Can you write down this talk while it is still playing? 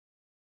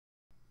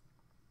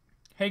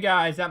Hey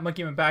guys,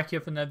 ThatMUTGamer back here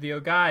for another video,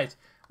 guys.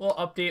 A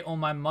little update on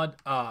my MUT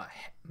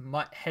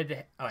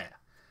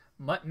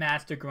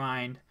Master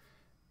grind.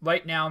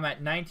 Right now I'm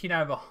at 19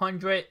 out of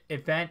 100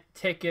 event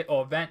ticket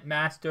or event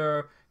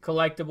master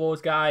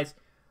collectibles, guys.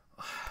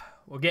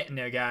 We're getting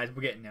there, guys.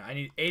 We're getting there. I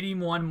need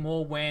 81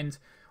 more wins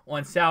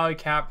on salary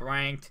cap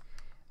ranked.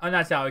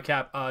 Not salary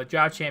cap,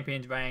 draft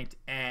champions ranked,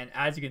 and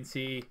as you can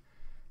see,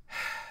 I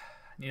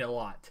need a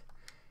lot.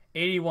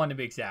 81 to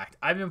be exact.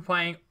 I've been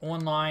playing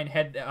online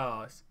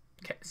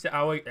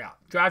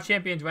draft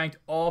champions ranked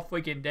all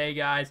freaking day,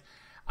 guys.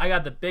 I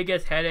got the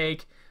biggest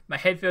headache. My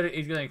head feels like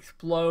it's gonna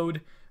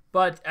explode.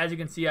 But as you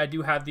can see, I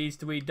do have these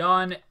 3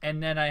 done,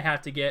 and then I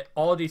have to get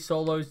all these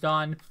solos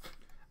done.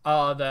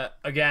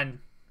 Again,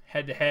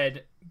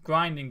 head-to-head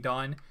grinding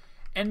done,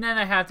 and then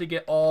I have to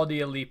get all the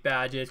elite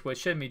badges, which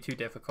shouldn't be too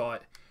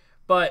difficult.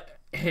 But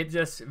it's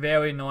just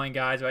very annoying,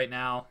 guys, right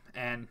now.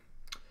 And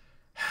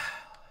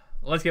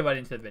let's get right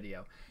into the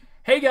video.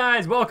 Hey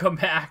guys, welcome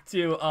back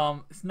to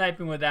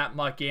Sniping with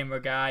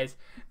ThatMUTGamer, guys.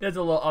 There's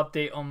a little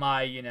update on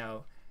my,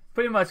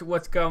 pretty much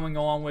what's going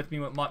on with me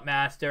with MUT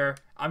Master.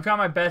 I'm trying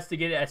my best to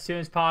get it as soon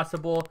as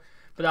possible,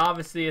 but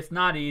obviously it's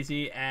not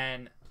easy,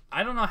 and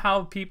I don't know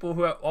how people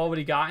who have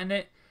already gotten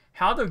it,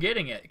 how they're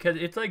getting it, because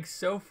it's like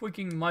so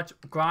freaking much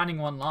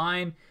grinding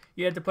online.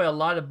 You have to play a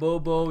lot of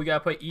Bobo, you gotta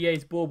play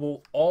EA's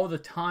Bobo all the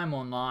time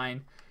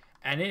online,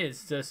 and it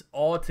is just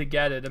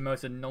altogether the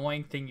most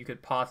annoying thing you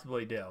could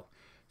possibly do.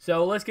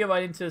 So let's get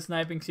right into the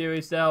sniping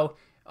series. So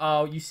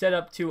you set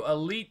up to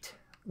elite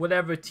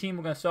whatever team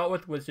we're going to start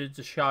with, which is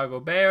the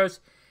Chicago Bears.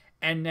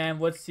 And then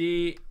let's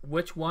see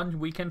which ones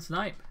we can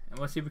snipe. And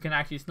let's see if we can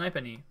actually snipe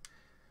any.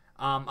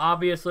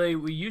 Obviously,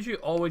 we usually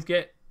always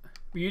get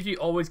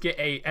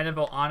a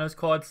NFL Honors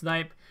Card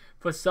snipe.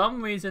 For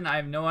some reason, I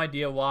have no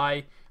idea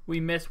why.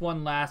 We missed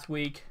one last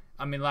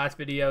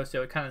video,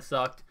 so it kind of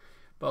sucked.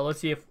 But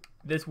let's see if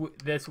this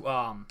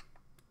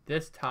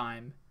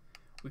time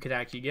we could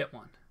actually get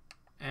one.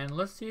 And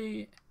let's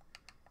see,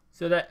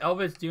 so that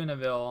Elvis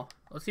Dunaville,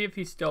 let's see if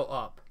he's still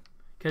up.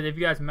 Because if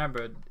you guys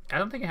remember, I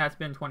don't think it has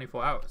been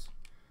 24 hours.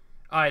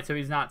 Alright, so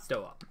he's not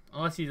still up.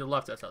 Unless he's a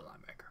left outside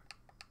linebacker.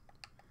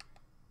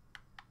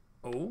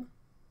 Oh.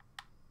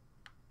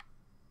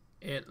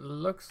 It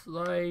looks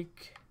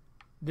like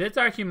this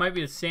actually might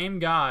be the same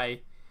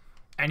guy,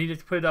 and he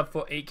just put it up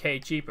for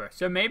 8K cheaper.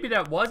 So maybe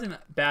that wasn't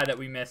bad that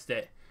we missed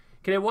it.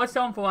 Because it was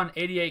selling for around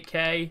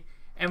 88K.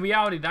 In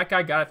reality, that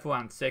guy got it for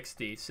around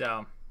 60,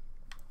 so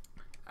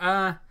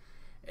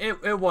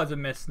it was a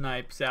missed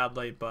snipe,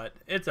 sadly, but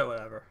it's a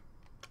whatever.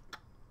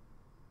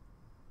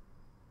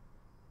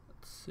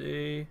 Let's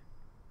see.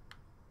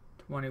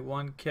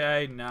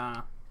 21K,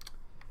 nah.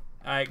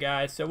 Alright,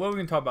 guys, so what are we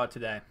going to talk about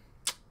today?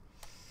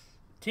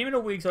 Team of the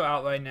Weeks are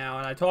out right now,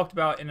 and I talked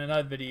about in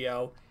another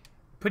video,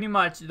 pretty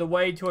much the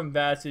way to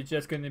invest is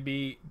just going to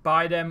be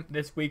buy them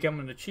this weekend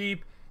when they're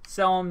cheap,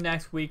 sell them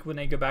next week when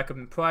they go back up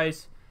in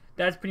price.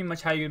 That's pretty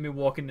much how you're going to be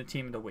walking the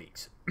Team of the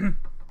Weeks.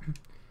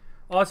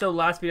 Also,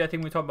 last video, I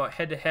think we talked about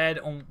head-to-head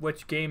on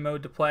which game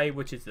mode to play,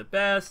 which is the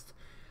best.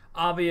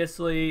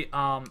 Obviously,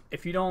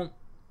 if you don't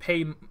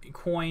pay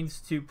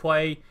coins to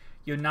play,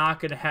 you're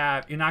not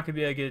gonna be able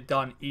to get it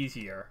done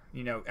easier.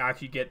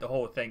 Actually get the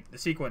whole thing, the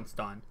sequence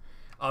done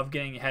of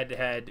getting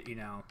head-to-head,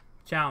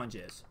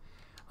 challenges.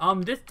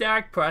 This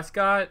Dak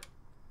Prescott,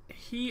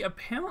 he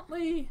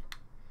apparently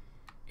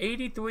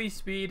 83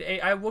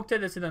 speed. I looked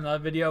at this in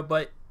another video,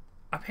 but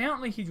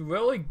apparently he's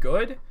really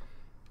good.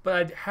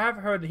 But I have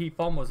heard that he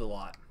fumbles a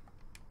lot.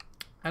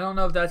 I don't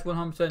know if that's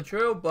 100%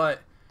 true,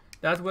 but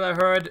that's what I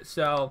heard.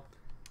 So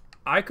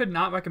I could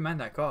not recommend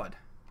that card.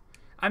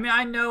 I mean,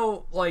 I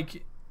know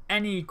like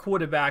any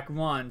quarterback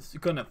runs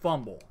gonna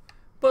fumble,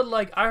 but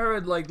like I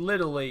heard like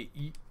literally,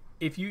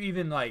 if you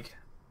even like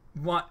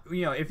want,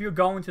 if you're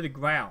going to the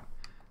ground,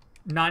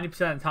 90%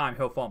 of the time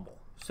he'll fumble.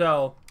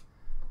 So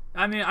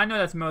I mean, I know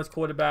that's most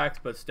quarterbacks,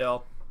 but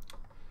still.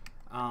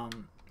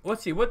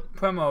 Let's see what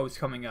promo is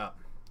coming up.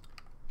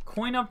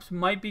 Coin-ups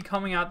might be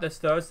coming out this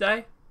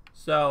Thursday,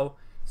 so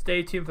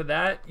stay tuned for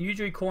that.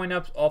 Usually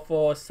coin-ups are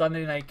for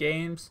Sunday night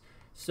games,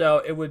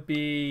 so it would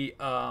be,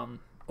 I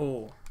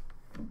want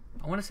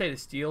to say the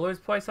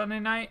Steelers play Sunday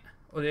night,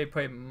 or they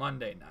play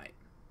Monday night.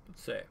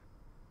 Let's see.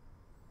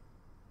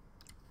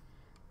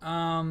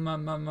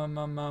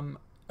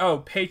 Oh,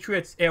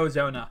 Patriots,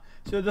 Arizona.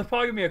 So there's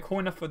probably going to be a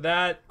coin-up for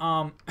that.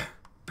 Let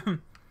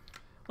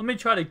me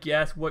try to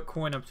guess what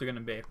coin-ups are going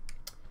to be.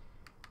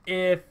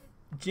 If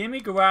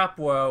Jimmy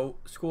Garoppolo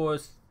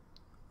scores,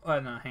 oh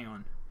no, hang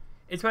on.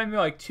 It's going to be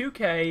like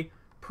 2K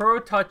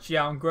per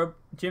touchdown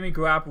Jimmy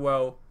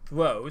Garoppolo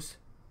throws.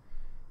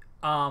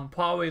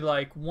 Probably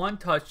like 1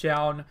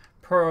 touchdown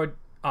per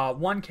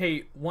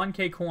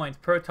 1K coins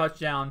per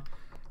touchdown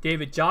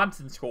David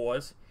Johnson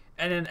scores.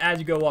 And then as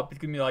you go up, it's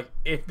going to be like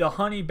if the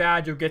Honey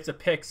Badger gets a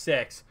pick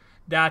 6,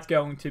 that's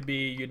going to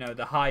be,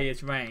 the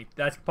highest ranked.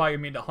 That's probably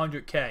going to be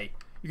the 100K.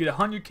 You get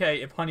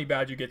 100K if Honey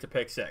Badger gets a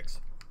pick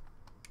 6.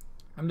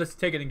 I'm just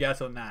taking a guess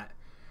on that.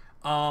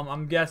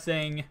 I'm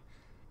guessing,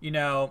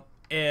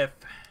 if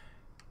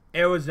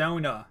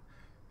Arizona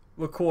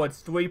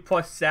records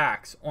 3+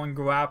 sacks on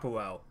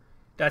Garoppolo,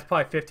 that's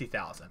probably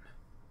 50,000.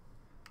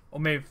 Or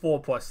maybe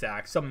 4+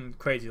 sacks, something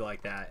crazy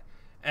like that.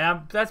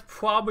 And that's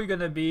probably going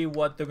to be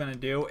what they're going to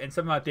do. And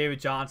something about David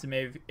Johnson,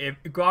 maybe if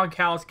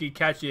Gronkowski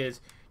catches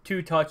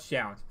 2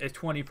 touchdowns, it's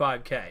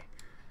 25K.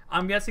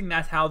 I'm guessing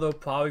that's how they're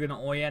probably going to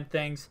orient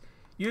things.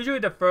 Usually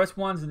the first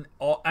ones,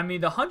 I mean,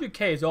 the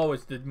 100K is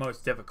always the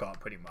most difficult,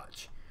 pretty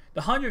much.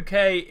 The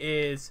 100K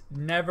is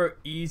never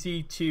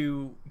easy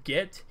to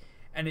get,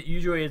 and it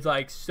usually is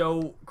like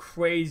so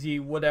crazy,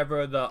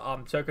 whatever the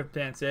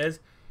circumstance is,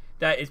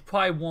 that it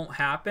probably won't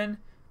happen.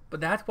 But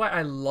that's why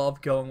I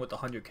love going with the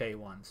 100K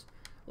ones.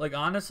 Like,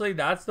 honestly,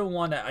 that's the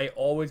one that I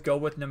always go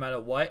with no matter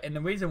what. And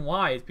the reason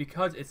why is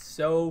because it's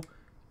so,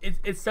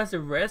 it's such a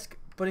risk,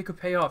 but it could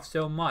pay off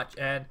so much.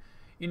 And,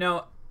 you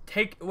know,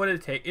 what did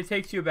it take? It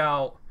takes you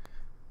about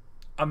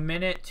a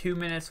minute, 2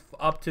 minutes,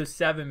 up to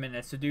 7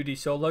 minutes to do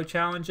these solo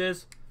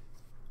challenges.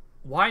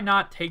 Why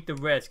not take the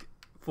risk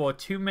for a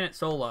 2-minute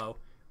solo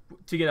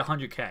to get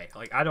 100K?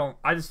 Like,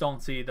 I just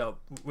don't see the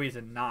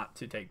reason not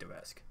to take the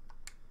risk.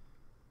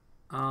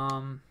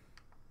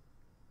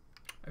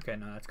 Okay,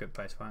 no, that's good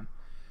price for him.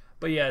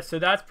 But yeah, so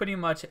that's pretty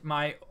much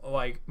my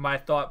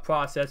thought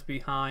process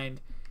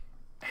behind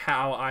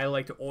how I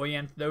like to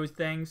orient those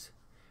things.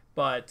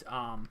 But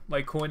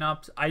like coin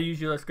ups, I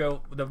usually just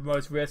go with the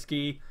most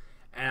risky,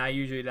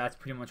 and that's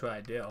pretty much what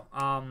I do.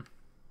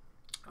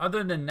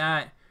 Other than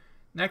that,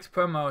 next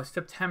promo is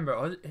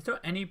September. Is there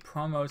any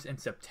promos in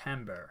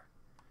September?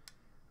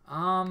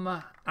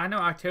 I know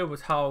October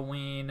was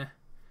Halloween.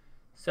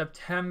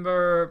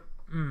 September,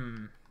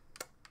 I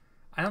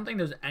don't think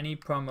there's any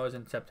promos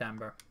in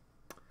September.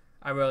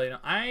 I really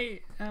don't.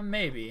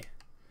 Maybe.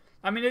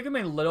 I mean, there can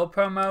be little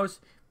promos,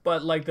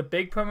 but like the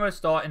big promos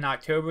start in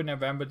October,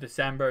 November,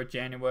 December,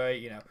 January.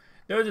 You know,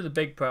 those are the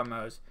big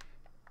promos.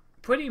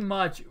 Pretty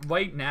much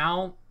right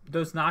now,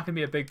 there's not gonna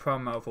be a big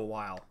promo for a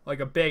while. Like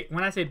a big.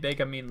 When I say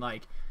big, I mean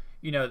like,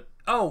 you know.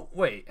 Oh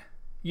wait.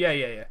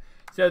 Yeah.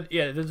 So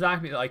yeah, there's not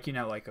gonna be like, you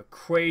know, like a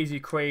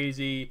crazy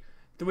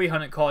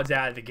 300 cards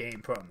out of the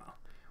game promo,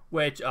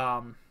 which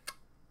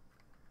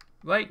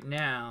right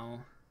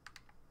now,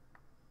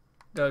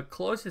 the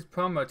closest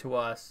promo to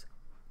us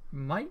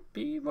might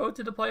be Road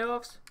to the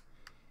Playoffs.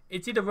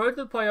 It's either Road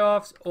to the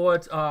Playoffs or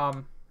it's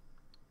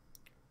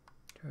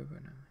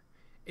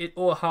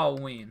or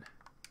Halloween.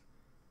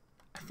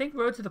 I think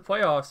Road to the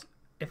Playoffs,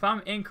 if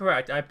I'm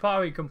incorrect, I'm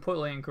probably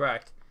completely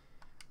incorrect.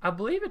 I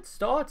believe it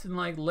starts in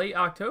like late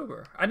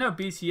October. I know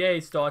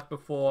BCA starts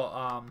before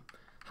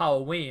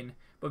Halloween,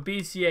 but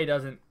BCA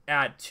doesn't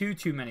add too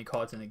many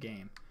cards in the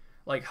game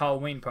like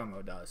Halloween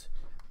promo does.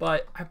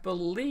 But I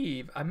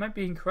believe, I might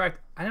be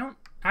incorrect. I don't,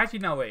 actually,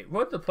 no, wait.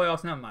 Road to the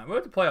Playoffs, never mind.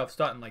 Road to the Playoffs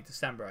start in, like,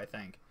 December, I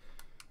think.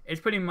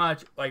 It's pretty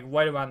much, like,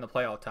 right around the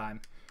playoff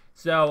time.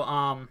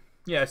 So,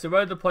 yeah, so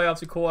Road to the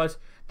Playoffs, of course.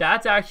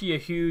 That's actually a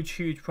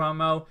huge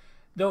promo.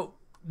 Though,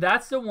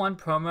 that's the one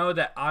promo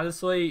that,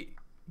 honestly,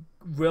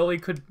 really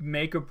could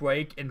make or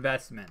break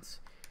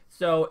investments.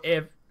 So,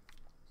 if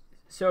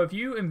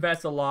you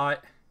invest a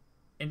lot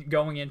in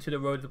going into the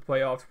Road to the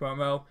Playoffs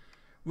promo,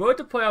 Road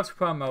to Playoffs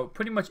promo,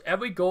 pretty much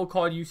every gold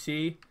card you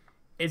see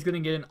is going to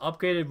get an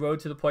upgraded Road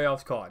to the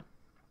Playoffs card.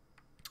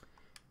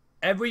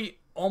 Every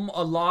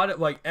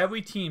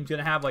team's going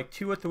to have like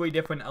 2 or 3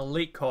 different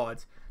elite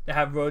cards that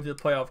have Road to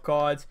the Playoff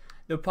cards.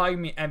 They'll probably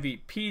be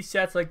MVP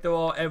sets like they're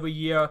all every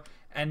year,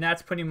 and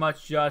that's pretty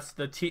much just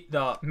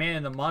the Man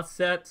of the Month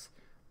sets,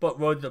 but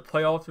Road to the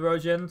Playoffs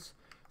versions.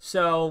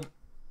 So,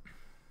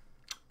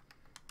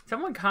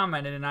 someone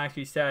commented and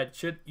actually said,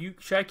 should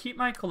I keep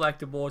my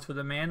collectibles for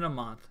the Man of the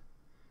Month?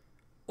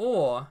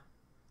 Or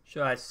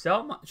should I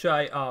put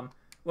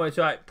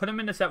them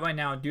in the set right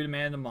now and do the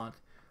Man of the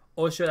Month?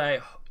 Or should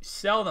I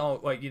sell them,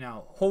 like, you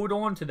know, hold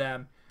on to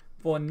them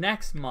for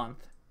next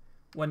month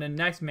when the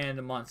next Man of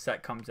the Month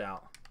set comes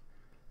out?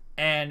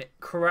 And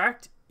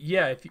correct,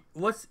 yeah,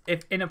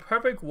 if in a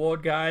perfect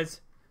world, guys,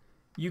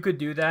 you could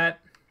do that,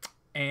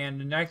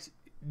 and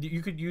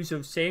you could use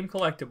those same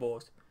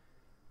collectibles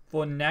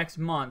for next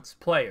month's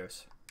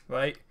players,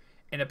 right?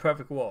 In a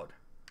perfect world.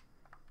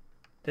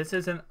 This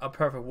isn't a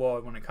perfect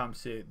world when it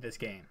comes to this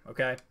game,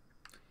 okay?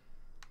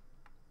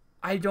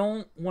 I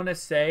don't want to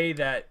say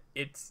that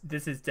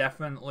this is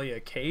definitely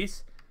a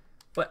case,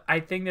 but I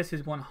think this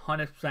is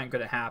 100% going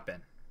to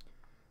happen.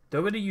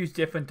 They're going to use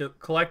different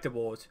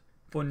collectibles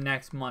for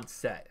next month's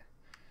set.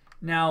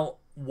 Now,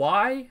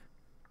 why?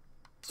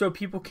 So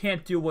people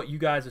can't do what you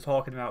guys are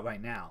talking about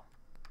right now.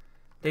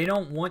 They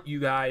don't want you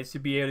guys to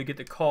be able to get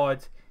the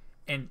cards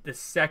in the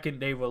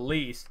second they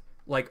release,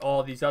 like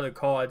all these other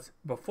cards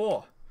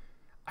before.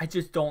 I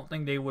just don't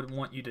think they would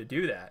want you to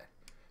do that.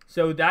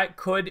 So that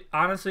could,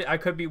 honestly, I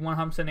could be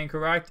 100%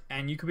 incorrect,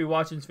 and you could be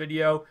watching this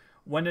video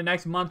when the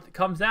next month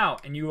comes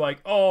out, and you're like,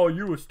 oh,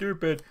 you were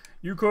stupid.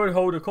 You could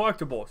hold the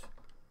collectibles.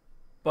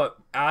 But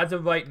as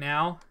of right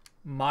now,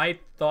 my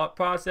thought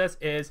process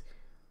is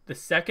the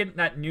second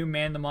that new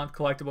Man of the Month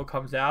collectible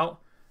comes out,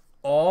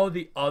 all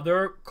the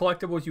other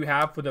collectibles you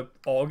have for the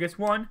August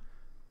one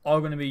are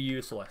going to be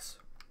useless.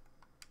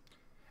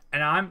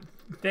 And I'm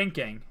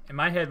thinking in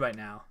my head right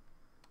now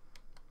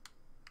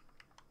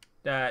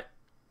that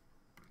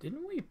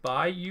didn't we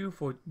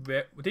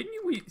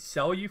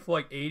sell you for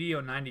like 80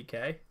 or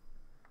 90K?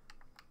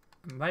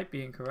 It might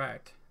be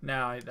incorrect.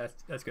 No,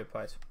 that's a good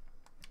price.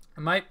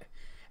 I might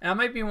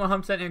be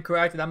 100%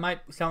 incorrect, and I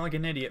might sound like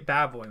an idiot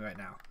babbling right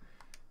now.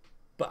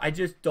 But I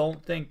just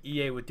don't think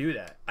EA would do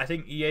that. I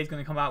think EA is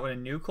going to come out with a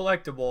new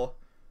collectible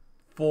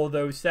for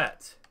those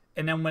sets.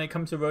 And then when it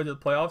comes to Road to the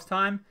Playoffs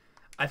time,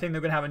 I think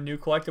they're going to have a new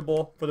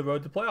collectible for the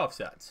Road to the Playoffs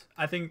sets.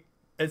 I think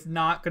it's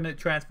not going to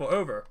transfer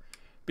over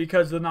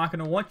because they're not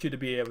going to want you to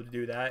be able to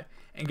do that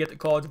and get the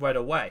cards right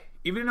away.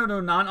 Even though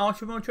they're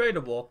non-auctionable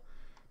tradable,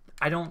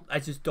 I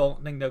just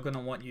don't think they're going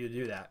to want you to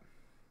do that.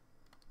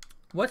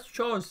 What's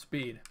Charles'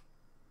 speed?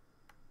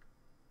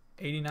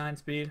 89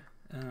 speed?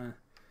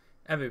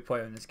 Every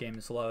player in this game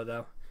is slow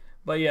though.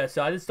 But yeah,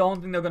 so I just don't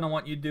think they're going to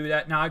want you to do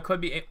that. Now, I could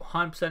be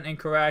 100%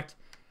 incorrect.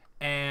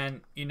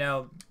 And, you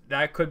know,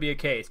 that could be a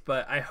case.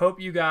 But I hope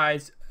you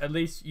guys, at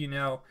least, you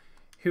know,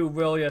 who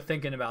really are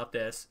thinking about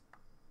this,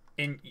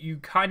 and you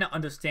kind of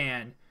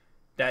understand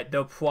that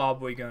they're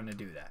probably going to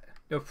do that.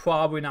 They're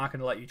probably not going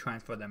to let you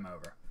transfer them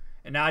over.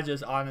 And that's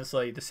just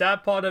honestly the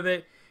sad part of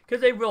it, because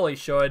they really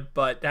should,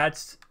 but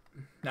that's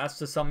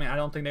just something I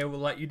don't think they will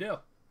let you do.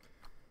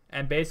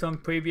 And based on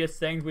previous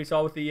things we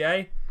saw with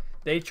EA,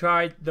 they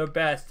tried their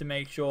best to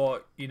make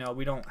sure, you know,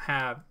 we don't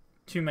have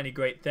too many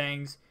great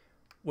things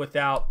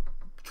without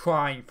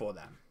trying for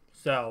them.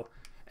 So,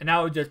 and that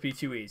would just be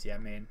too easy. I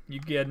mean, you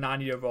get a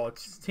 90 overall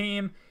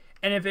team,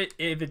 and if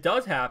it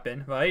does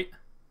happen, right?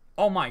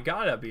 Oh my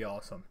god, that'd be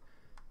awesome.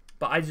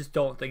 But I just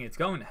don't think it's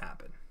going to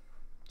happen.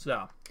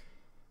 So,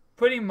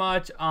 pretty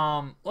much,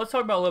 let's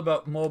talk about a little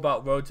bit more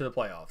about Road to the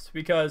Playoffs,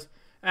 because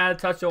I had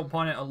touched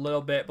on it a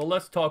little bit, but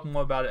let's talk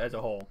more about it as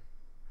a whole.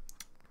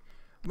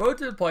 Road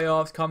to the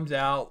Playoffs comes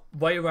out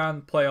right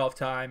around playoff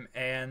time,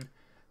 and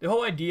the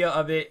whole idea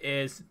of it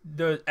is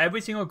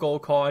every single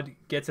gold card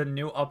gets a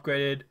new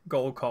upgraded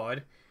gold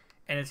card,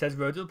 and it says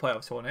Road to the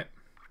Playoffs on it.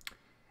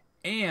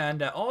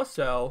 And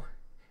also,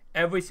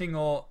 I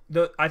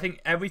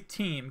think every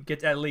team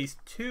gets at least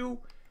 2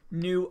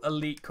 new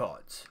elite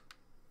cards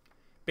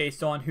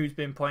based on who's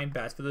been playing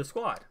best for the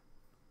squad.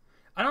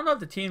 I don't know if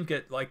the teams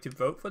get like to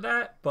vote for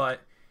that,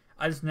 but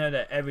I just know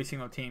that every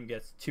single team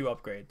gets 2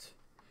 upgrades.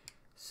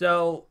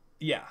 So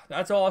yeah,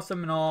 that's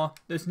awesome and all.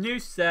 There's new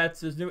sets,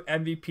 there's new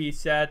MVP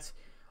sets.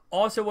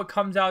 Also, what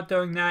comes out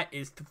during that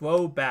is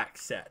throwback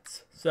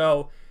sets.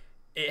 So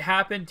it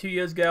happened 2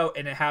 years ago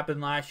and it happened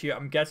last year.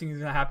 I'm guessing it's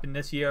gonna happen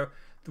this year.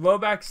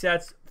 Throwback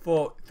sets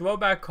for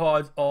throwback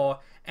cards are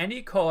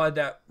any card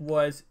that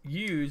was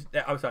used.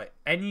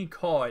 Any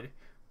card,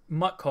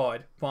 MUT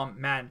card from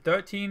Madden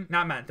 13,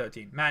 not Madden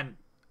 13, Madden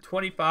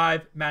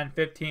 25, Madden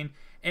 15,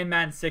 and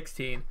Madden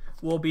 16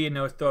 will be in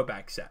those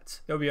throwback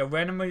sets. There'll be a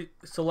randomly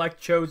select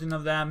chosen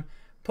of them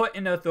put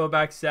in those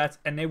throwback sets,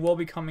 and they will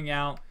be coming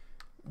out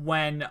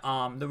when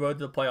the Road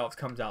to the Playoffs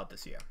comes out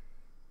this year.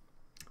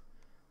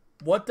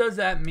 What does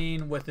that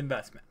mean with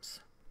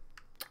investments?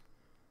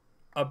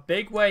 A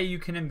big way you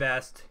can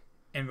invest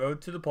in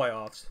Road to the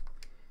Playoffs,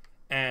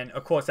 and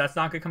of course that's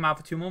not going to come out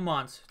for 2 more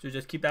months, so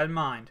just keep that in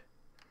mind.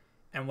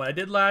 And what I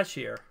did last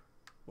year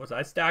was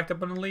I stacked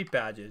up on elite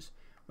badges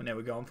when they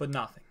were going for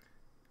nothing.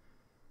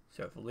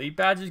 So if elite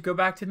badges go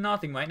back to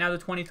nothing, right now they're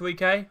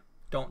 23K,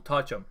 don't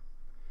touch them.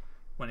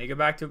 When they go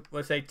back to,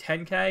 let's say,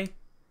 10K,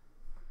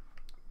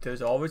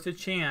 there's always a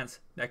chance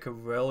that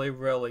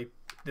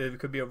there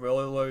could be a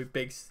really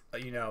big,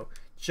 you know,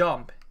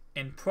 jump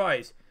in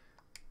price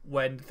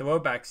when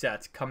throwback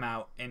sets come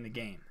out in the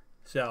game.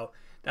 So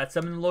that's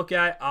something to look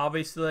at.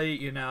 Obviously,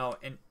 you know,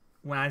 and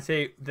when I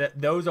say that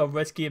those are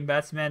risky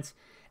investments,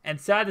 and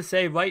sad to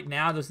say, right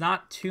now there's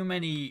not too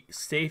many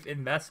safe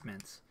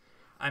investments.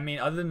 I mean,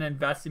 other than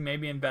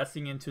maybe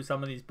investing into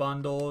some of these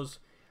bundles,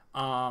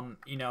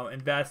 you know,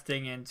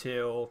 investing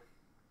into,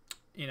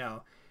 you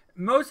know,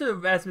 most of the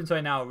investments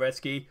right now are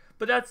risky,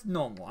 but that's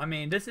normal. I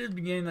mean, this is the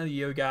beginning of the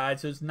year,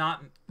 guys. There's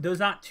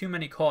not too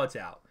many cards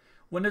out.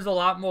 When there's a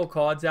lot more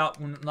cards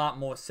out, when a lot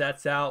more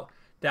sets out,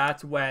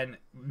 that's when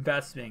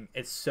investing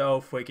is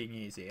so freaking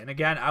easy. And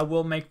again, I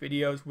will make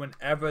videos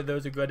whenever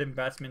there's a good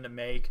investment to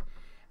make,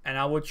 and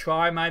I will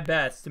try my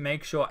best to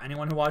make sure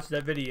anyone who watches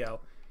that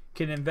video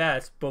can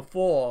invest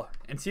before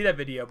and see that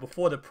video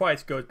before the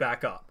price goes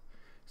back up.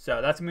 So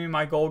that's gonna be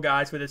my goal,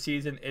 guys, for the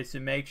season, is to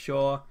make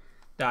sure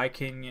that I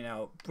can, you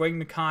know, bring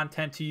the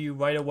content to you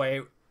right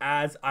away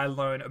as I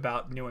learn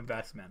about new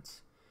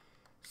investments.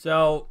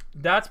 So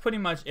that's pretty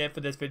much it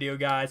for this video,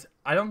 guys.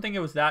 I don't think it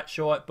was that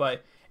short,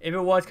 but if it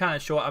was kind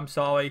of short, I'm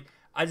sorry.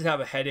 I just have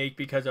a headache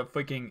because of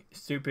freaking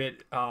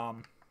stupid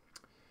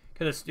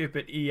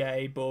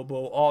EA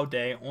bull all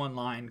day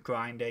online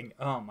grinding.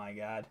 Oh my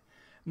god.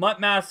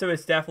 MUT Master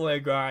is definitely a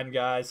grind,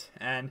 guys,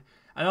 and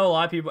I know a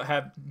lot of people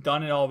have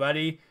done it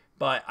already,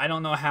 but I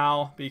don't know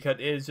how, because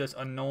it is just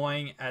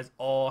annoying as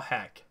all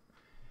heck.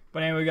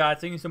 But anyway, guys,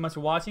 thank you so much for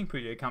watching.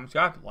 Please comment,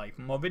 subscribe, like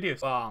for more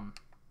videos.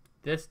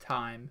 This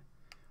time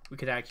we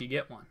could actually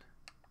get one,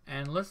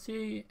 and let's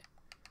see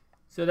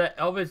So that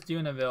Elvis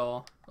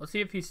Dunaville, let's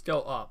see if he's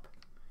still up.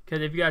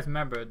 Because if you guys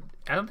remember,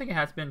 I don't think it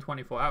has been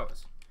 24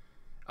 hours.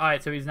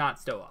 Alright, so he's not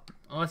still up.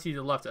 Unless he's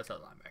a left outside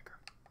linebacker.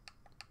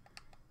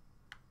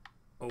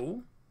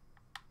 Oh.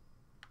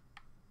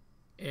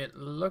 It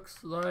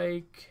looks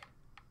like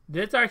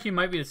this actually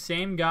might be the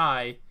same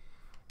guy,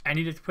 and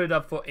he just put it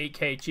up for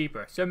 8K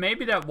cheaper. So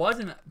maybe that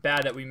wasn't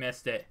bad that we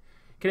missed it.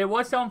 Because it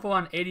was selling for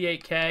around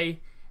 88K.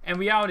 In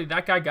reality,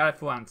 that guy got it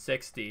for around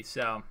 60.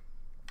 So,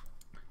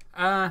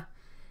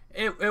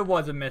 it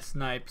was a missed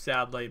snipe,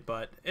 sadly,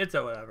 but it's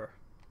a whatever.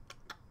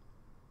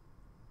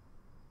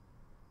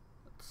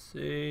 Let's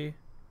see.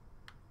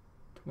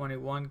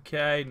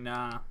 21K,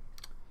 nah.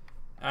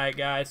 Alright,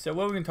 guys, so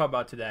what are we going to talk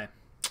about today?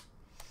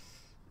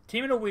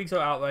 Team of the weeks are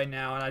out right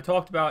now, and I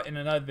talked about in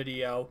another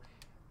video.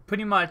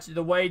 Pretty much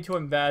the way to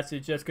invest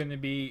is just going to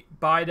be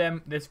buy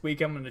them this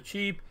weekend when they're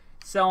cheap,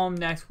 sell them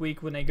next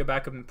week when they go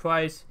back up in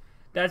price.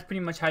 That's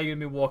pretty much how you're going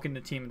to be walking the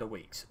team of the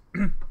weeks.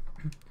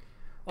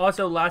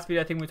 Also, last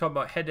video I think we talked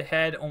about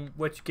head-to-head on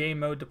which game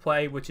mode to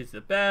play, which is the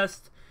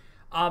best.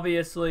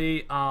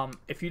 Obviously,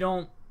 if you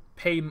don't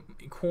pay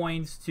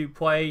coins to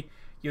play,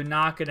 you're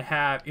not gonna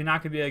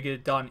be able to get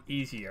it done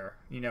easier.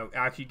 You know,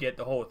 actually get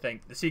the whole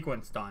thing, the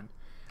sequence done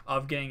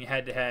of getting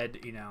head-to-head,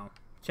 you know,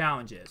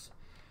 challenges.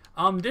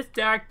 This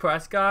Dak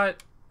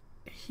Prescott,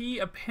 he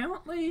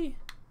apparently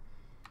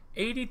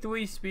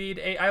 83 speed.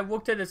 I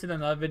looked at this in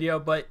another video,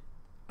 but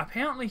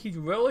apparently he's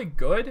really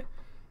good.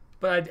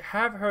 But I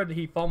have heard that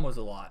he fumbles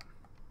a lot.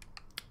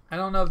 I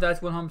don't know if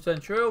that's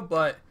 100% true,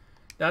 but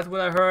that's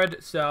what I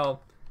heard. So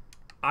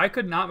I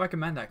could not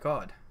recommend that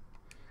card.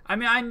 I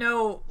mean, I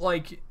know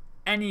like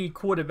any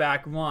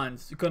quarterback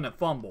runs gonna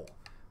fumble,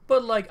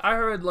 but like I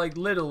heard like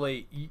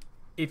literally,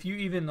 if you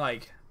even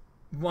like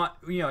want,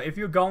 you know, if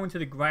you're going to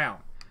the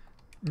ground,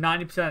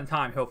 90% of the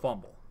time he'll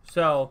fumble.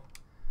 So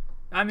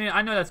I mean,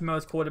 I know that's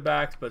most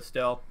quarterbacks, but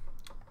still.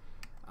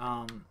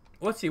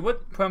 Let's see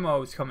what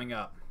promo is coming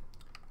up.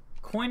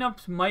 Coin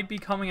ups might be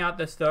coming out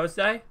this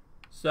Thursday,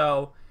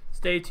 so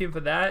stay tuned for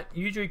that.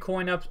 Usually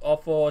coin ups are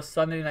for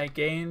Sunday night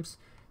games,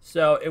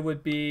 so it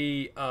would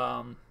be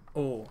I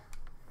want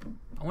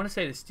to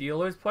say the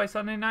Steelers play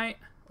Sunday night,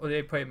 or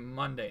they play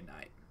Monday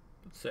night.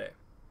 Let's see.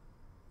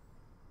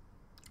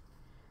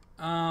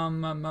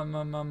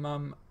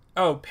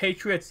 Oh,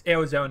 Patriots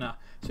Arizona.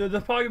 So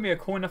there's probably gonna be a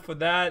coin up for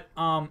that.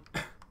 Let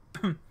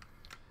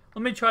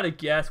me try to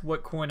guess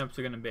what coin ups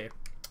are gonna be.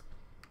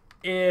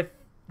 If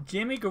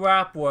Jimmy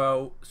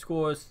Garoppolo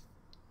scores,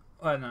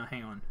 oh no,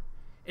 hang on.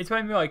 It's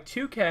going to be like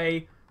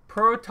 2K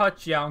per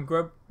touchdown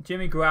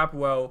Jimmy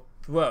Garoppolo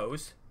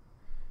throws.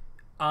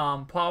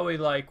 Probably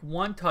like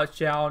 1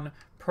 touchdown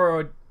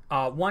per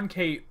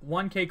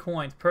 1K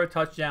coins per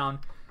touchdown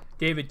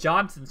David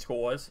Johnson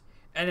scores.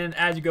 And then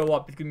as you go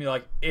up, it's going to be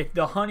like if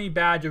the Honey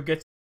Badger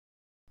gets.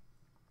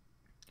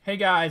 Hey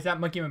guys,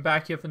 ThatMUTGamer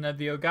back here for another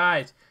video,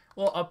 guys. A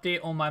little update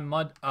on my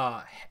MUT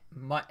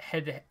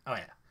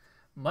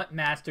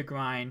Master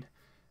grind.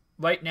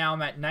 Right now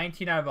I'm at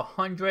 19 out of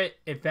 100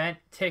 event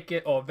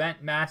ticket or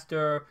event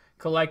master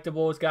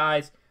collectibles,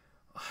 guys.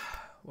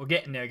 We're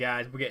getting there,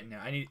 guys. We're getting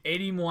there. I need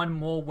 81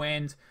 more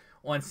wins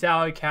on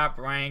salary cap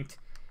ranked.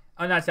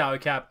 Not salary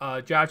cap,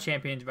 draft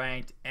champions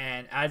ranked.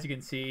 And as you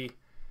can see,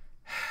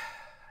 I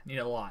need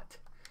a lot.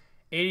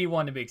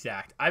 81 to be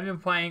exact. I've been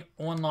playing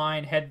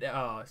online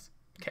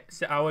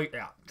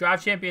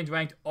draft champions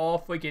ranked all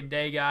freaking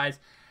day, guys.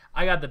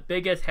 I got the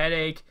biggest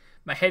headache.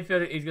 My head feels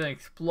like it's going to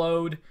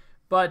explode.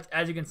 But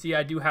as you can see,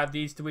 I do have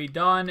these 3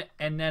 done.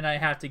 And then I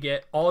have to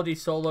get all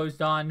these solos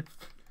done.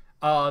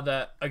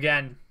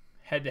 Again,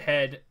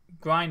 head-to-head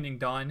grinding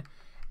done.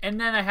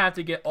 And then I have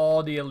to get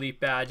all the elite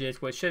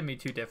badges, which shouldn't be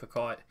too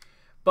difficult.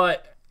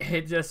 But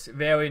it's just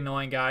very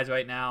annoying, guys,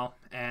 right now.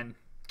 And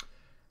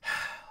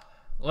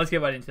let's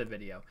get right into the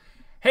video.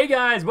 Hey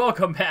guys,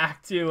 welcome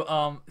back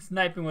to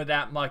Sniping with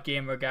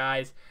ThatMUTGamer,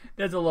 guys.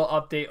 There's a little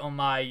update on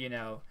my,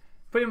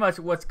 pretty much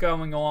what's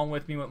going on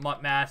with me with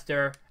MUT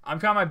Master. I'm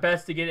trying my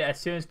best to get it as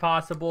soon as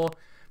possible,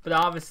 but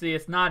obviously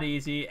it's not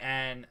easy,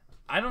 and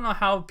I don't know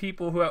how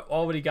people who have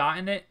already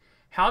gotten it,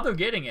 how they're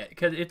getting it,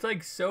 because it's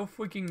like so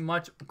freaking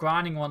much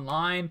grinding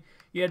online.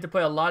 You have to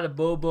play a lot of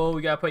Bobo,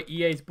 you gotta play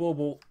EA's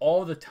Bobo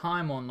all the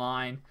time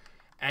online,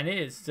 and it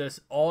is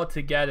just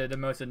altogether the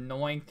most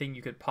annoying thing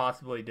you could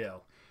possibly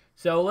do.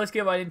 So let's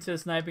get right into the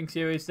sniping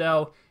series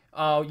though.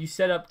 You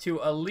set up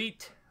to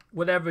elite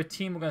whatever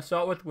team we're going to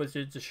start with, which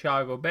is the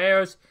Chicago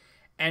Bears.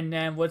 And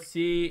then let's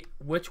see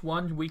which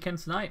ones we can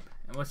snipe.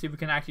 And let's see if we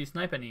can actually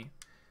snipe any.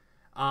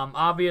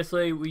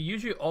 Obviously, we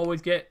usually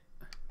always get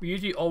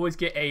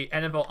a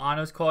NFL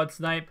Honors Card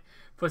snipe.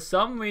 For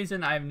some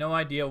reason, I have no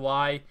idea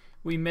why.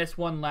 We missed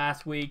one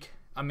last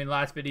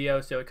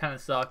video, so it kind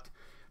of sucked.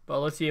 But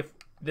let's see if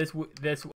this